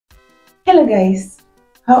Hello guys,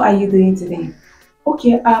 how are you doing today?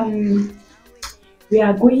 Okay, we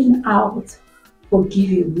are going out for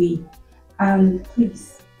giveaway.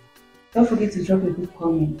 Please don't forget to drop a good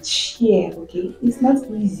comment, share. Okay, it's not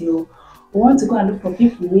easy. Oh. We want to go and look for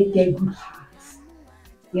people who get good hearts.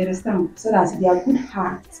 You understand? So that their good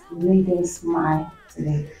hearts will make them smile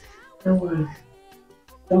today. Don't worry.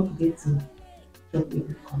 Don't forget to drop a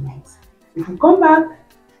good comment. If you come back,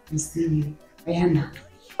 we'll see you. Ayana.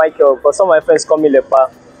 Michael, but some of my friends call me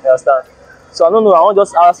Lepa. You understand? So I don't know. I want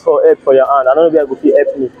just ask for help for your hand. I don't know if you could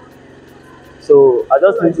help me. So I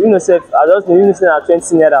just need, I just need,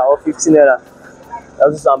 20 naira or 15 naira. I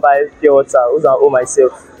just buy pure water. I just owe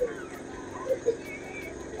myself.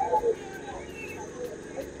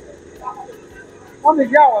 What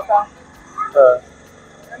is your water? Uh,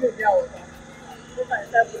 What is your water?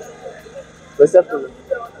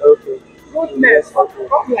 Okay. Goodness.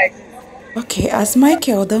 What like this? Okay, as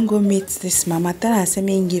Michael don't go meet this mama, tell her say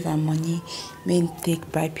make him give her money, make him take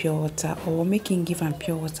buy pure water, or make him give him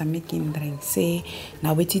pure water, make him drink. Say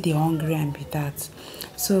now wetin dey hungry and be that.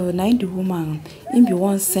 So now the woman, him be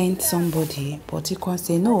wan send somebody, but he can't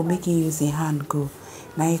say no, make him use him hand go.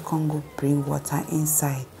 Now he can go bring water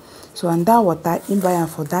inside. So and that water him buy am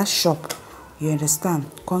for that shop. You understand?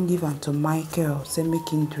 Come give am to Michael, say make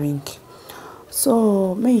him drink.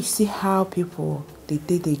 So may you see how people they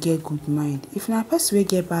get good mind. If na person wey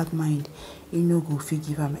get bad mind, you no go fit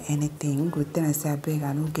give am anything. You go tell am say abeg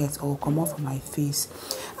I no get or comot for my face.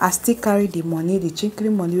 I still carry the money, the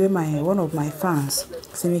chinkling money wey one of my fans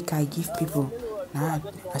say make I give people. Now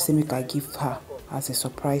I say make I give her as a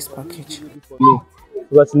surprise package. For me,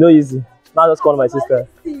 because it's no easy. Now just call my sister.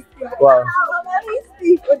 Wow.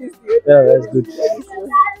 Yeah, that's good.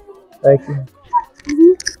 Thank you.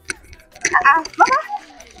 Mama,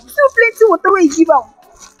 still plenty water where you give out.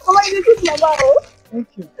 Mama, you give Mama, oh. Thank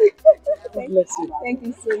you. God bless you. Thank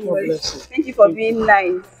you so God much. bless you. Thank you for being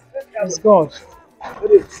nice. It's God.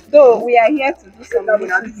 Though we are here to do some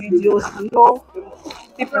videos, you know,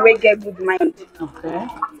 people will get good mind. Okay.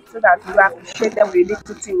 So that we appreciate them with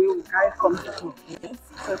little thing we carry come to.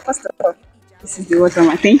 So first of all, this is the water,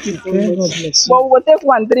 man. Thank you so Okay, God much. bless you. But we'll take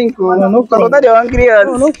one drink, oh, No, no because problem. they're hungry us.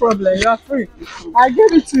 No, no problem. You are free. I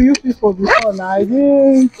gave it to you people before now. I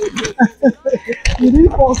didn't. You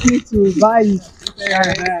didn't force me to buy it.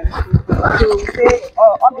 So we say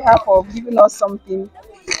on behalf of giving us something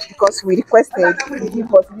because we requested, we give,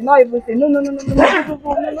 but we not even say no, no, no, no, no, no,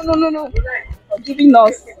 no, no, no, no, no, no, for giving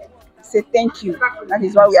us. Say thank you. That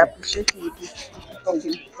is why we appreciate you.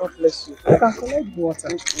 God bless you. You can collect the water.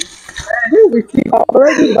 Go with you. I'll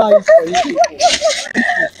already buy it for you people.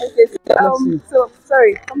 Okay, Bless you. so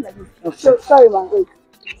sorry, come like this. Okay. So sorry, man. Wait.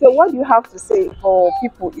 So what do you have to say for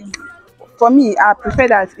people? Is for me, I prefer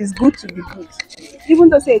that it's good to be good. Even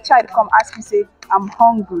though say a child come ask you say I'm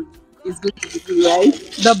hungry, it's good to be good, right?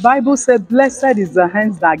 The Bible said, blessed is the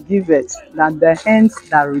hands that give it, than the hands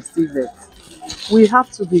that receive it. We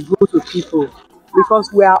have to be good to people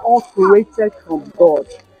because we are all created from God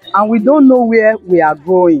and we don't know where we are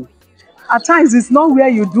going. At times, it's not where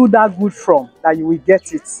you do that good from that you will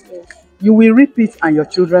get it. You will reap it and your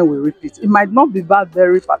children will reap it. It might not be that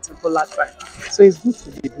very particular time. So it's good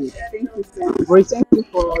to be good. Thank you, sir. Great. Thank you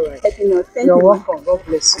for helping us. Thank You're you. welcome. God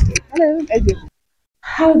bless you. Hello. Thank you.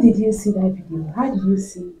 How did you see that video? How did you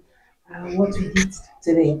see what we did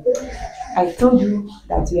today? I told you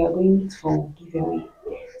that we are going for giveaway.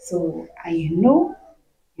 So I know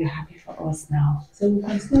you're happy for us now. So we'll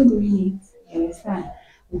continue doing it. You understand?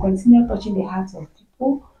 We'll continue touching the hearts of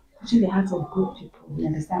people, touching the hearts of good people. You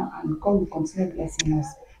understand? And God will continue blessing us,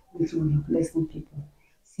 which will be blessing people.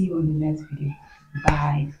 See you on the next video.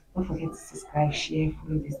 Bye. Don't forget to subscribe, share,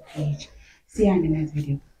 follow this page. See you on the next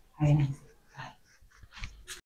video. Have a nice day.